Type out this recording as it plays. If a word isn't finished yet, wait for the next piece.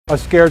A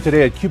scare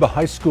today at Cuba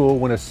High School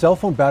when a cell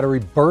phone battery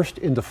burst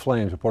into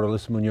flames. Reporter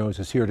Alyssa Munoz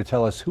is here to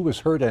tell us who was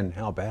hurt and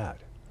how bad.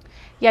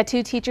 Yeah,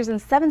 2 teachers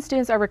and 7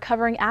 students are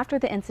recovering after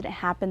the incident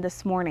happened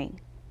this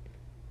morning.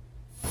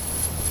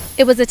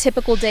 It was a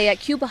typical day at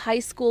Cuba High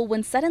School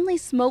when suddenly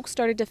smoke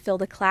started to fill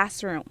the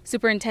classroom.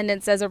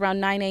 Superintendent says around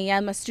 9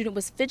 a.m. a student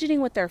was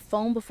fidgeting with their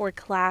phone before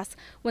class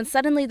when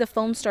suddenly the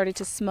phone started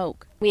to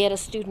smoke. We had a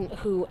student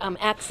who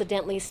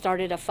accidentally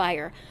started a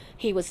fire.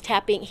 He was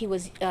tapping,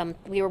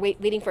 we were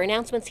waiting for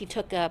announcements. He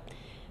took a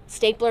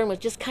stapler and was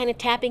just kind of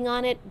tapping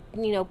on it,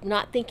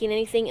 not thinking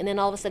anything, and then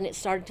all of a sudden it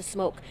started to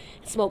smoke.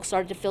 Smoke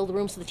started to fill the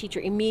room, so the teacher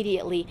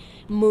immediately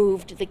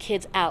moved the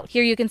kids out.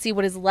 Here you can see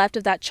what is left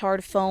of that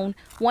charred phone.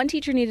 One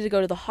teacher needed to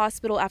go to the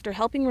hospital after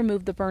helping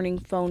remove the burning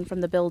phone from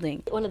the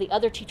building. One of the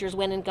other teachers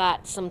went and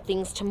got some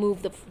things to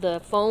move the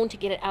phone to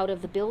get it out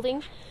of the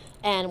building.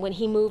 And when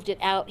he moved it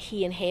out,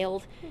 he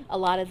inhaled a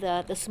lot of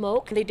the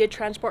smoke. They did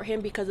transport him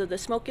because of the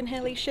smoke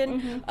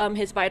inhalation.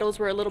 His vitals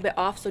were a little bit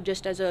off, so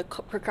just as a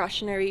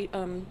precautionary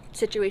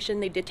situation,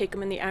 they did take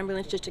him in the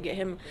ambulance just to get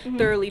him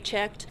thoroughly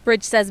checked.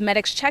 Bridge says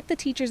medics checked the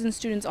teachers and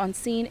students on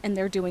scene and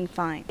they're doing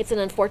fine. It's an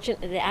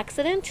unfortunate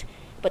accident,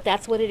 but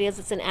that's what it is.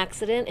 It's an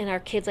accident, and our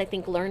kids, I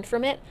think, learned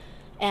from it.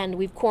 And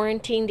we've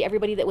quarantined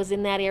everybody that was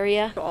in that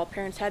area. All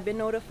parents had been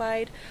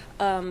notified.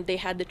 They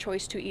had the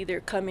choice to either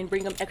come and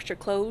bring them extra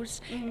clothes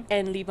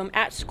and leave them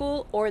at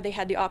school, or they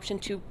had the option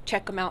to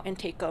check them out and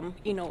take them,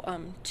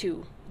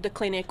 to the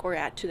clinic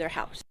or to their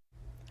house.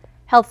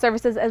 Health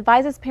Services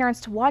advises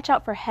parents to watch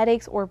out for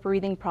headaches or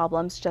breathing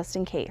problems just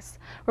in case.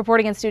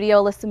 Reporting in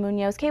studio, Alyssa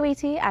Munoz,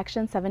 KWT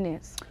Action 7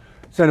 News.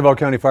 Sandoval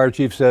County Fire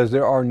Chief says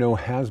there are no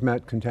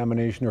hazmat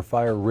contamination or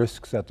fire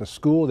risks at the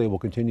school. They will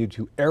continue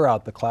to air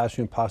out the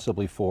classroom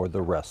possibly for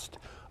the rest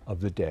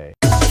of the day.